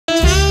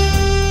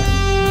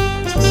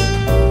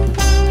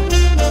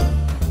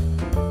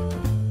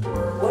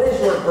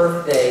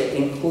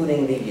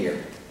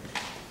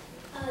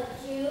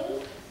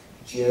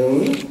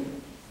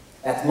June.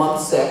 That's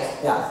month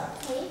 6. Yeah.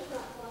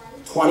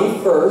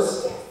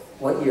 21st.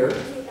 What year?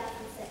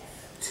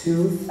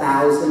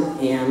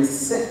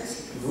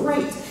 2006.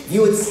 Great. If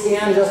you would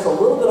stand just a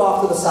little bit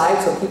off to the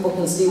side so people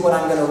can see what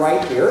I'm going to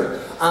write here.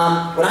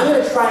 What I'm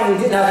going to try and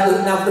do,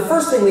 now the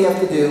first thing we have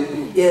to do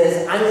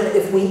is,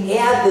 if we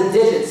add the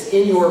digits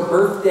in your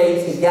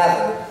birthday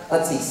together,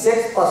 let's see,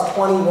 6 plus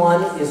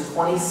 21 is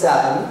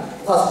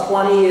 27, plus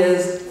 20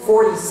 is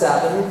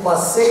 47,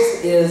 plus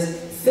 6 is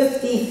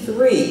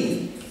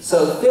 53.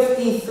 So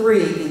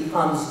 53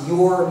 becomes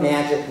your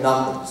magic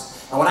numbers.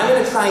 And what I'm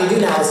going to try and do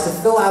now is to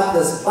fill out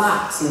this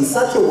box in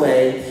such a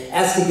way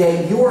as to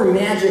get your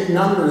magic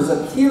numbers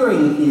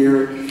appearing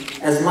here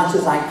as much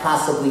as I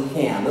possibly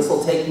can. This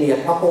will take me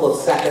a couple of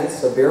seconds,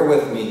 so bear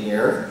with me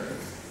here.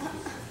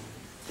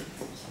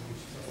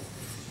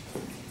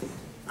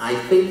 I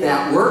think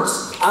that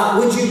works.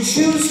 Would you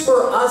choose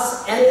for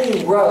us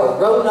any row?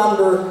 Row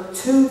number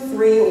 2,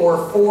 3,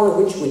 or 4,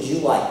 which would you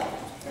like?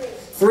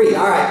 3.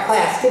 All right,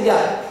 class,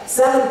 together.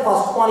 7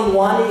 plus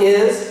 21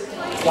 is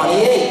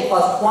 28,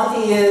 plus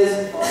 20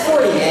 is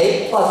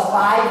 48, plus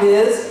 5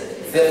 is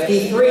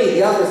 53.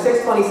 The other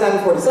 6,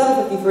 27,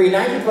 47, 53,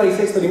 19,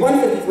 26,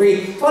 31,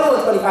 53,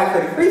 21, 25,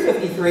 33,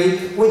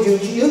 53. Would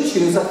you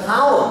choose a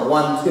column?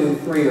 1, 2,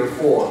 3, or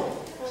 4?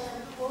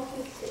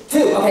 2.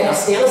 Okay, now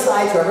stand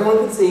aside so everyone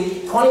can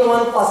see.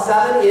 21 plus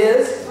 7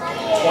 is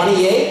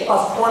 28,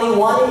 plus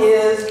 21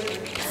 is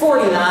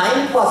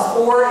 49, plus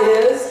 4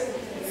 is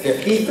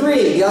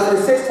 53. The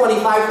other 6,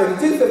 25,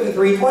 32,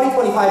 53, 20,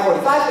 25,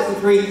 45,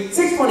 53,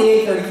 6,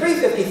 28, 33,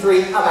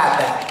 53. How about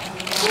that?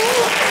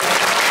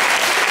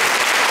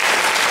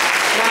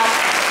 Now,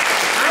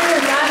 I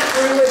am not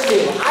through with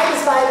you. I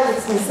decided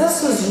that since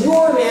this was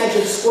your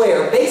magic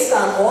square, based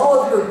on all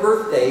of your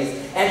birthdays,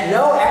 at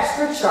no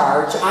extra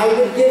charge, I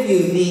would give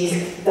you these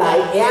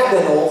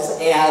diagonals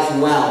as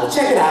well.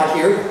 Check it out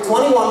here.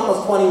 21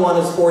 plus 21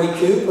 is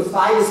 42, plus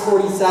 5 is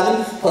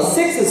 47, plus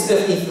 6 is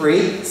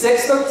 53,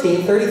 6,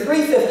 13,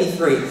 33,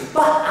 53.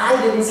 But I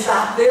didn't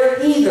stop there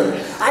either.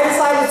 I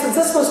decided since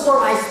this was for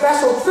my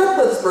special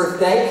triplets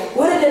birthday,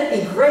 wouldn't it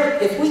be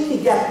great if we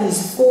could get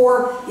these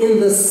 4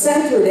 in the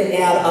center to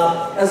add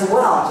up as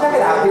well? Check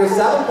it out here.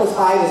 7 plus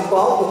 5 is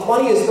 12, plus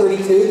 20 is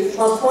 32,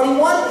 plus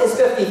 21 is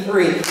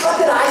 53. But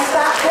did I stop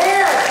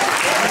there?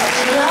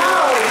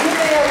 No, you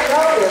may have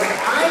noticed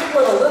I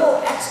put a little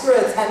extra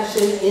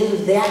attention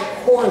in that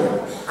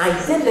corner. I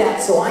did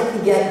that so I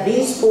could get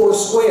these 4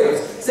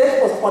 squares. 6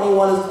 plus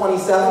 21 is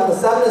 27,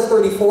 plus 7 is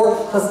 34,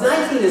 plus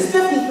 19 is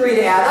 53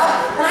 to add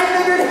up. And I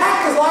figured,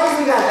 heck, as long as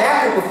we got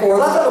that group of 4,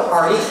 let's have a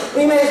party.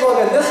 We may as well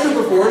get this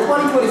group of 4,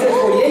 20, 26,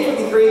 48,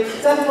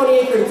 53, 7,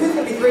 28, 32,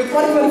 53, 20,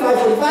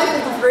 25,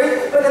 45,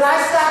 53. But did I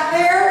stop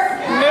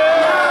there? No!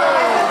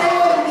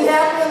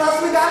 Happy unless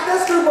we got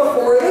this group of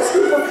 4, this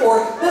group of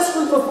 4, this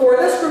group of 4,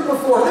 this group of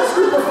 4, this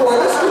group of 4,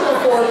 this group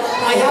of 4.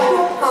 I have to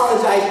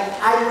apologize.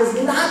 I was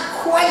not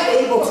quite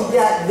able to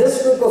get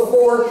this group of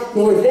 4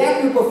 nor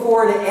that group of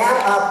 4 to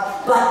add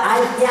up, but I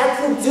had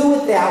to do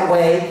it that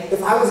way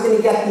if I was going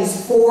to get these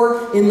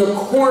 4 in the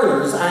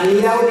corners. I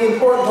knew that would be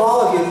important to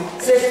all of you.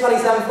 6,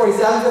 27,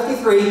 47,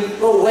 53.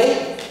 But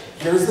wait,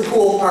 here's the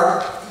cool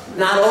part.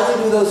 Not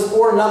only do those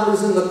 4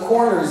 numbers in the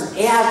corners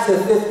add to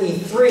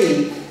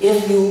 53,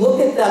 if you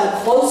look at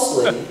them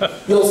closely,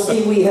 you'll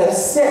see we have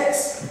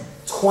 6,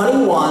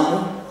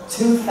 21,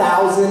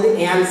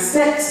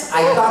 2006.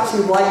 I thought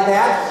you'd like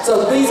that.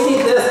 So please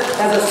keep this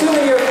as a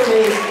souvenir for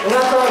me. And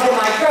let's all give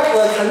my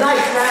triplets a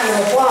nice round of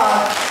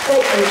applause.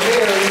 Thank you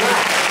very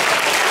much.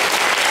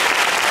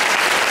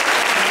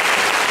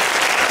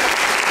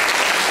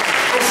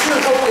 I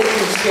sure hope they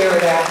can share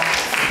that.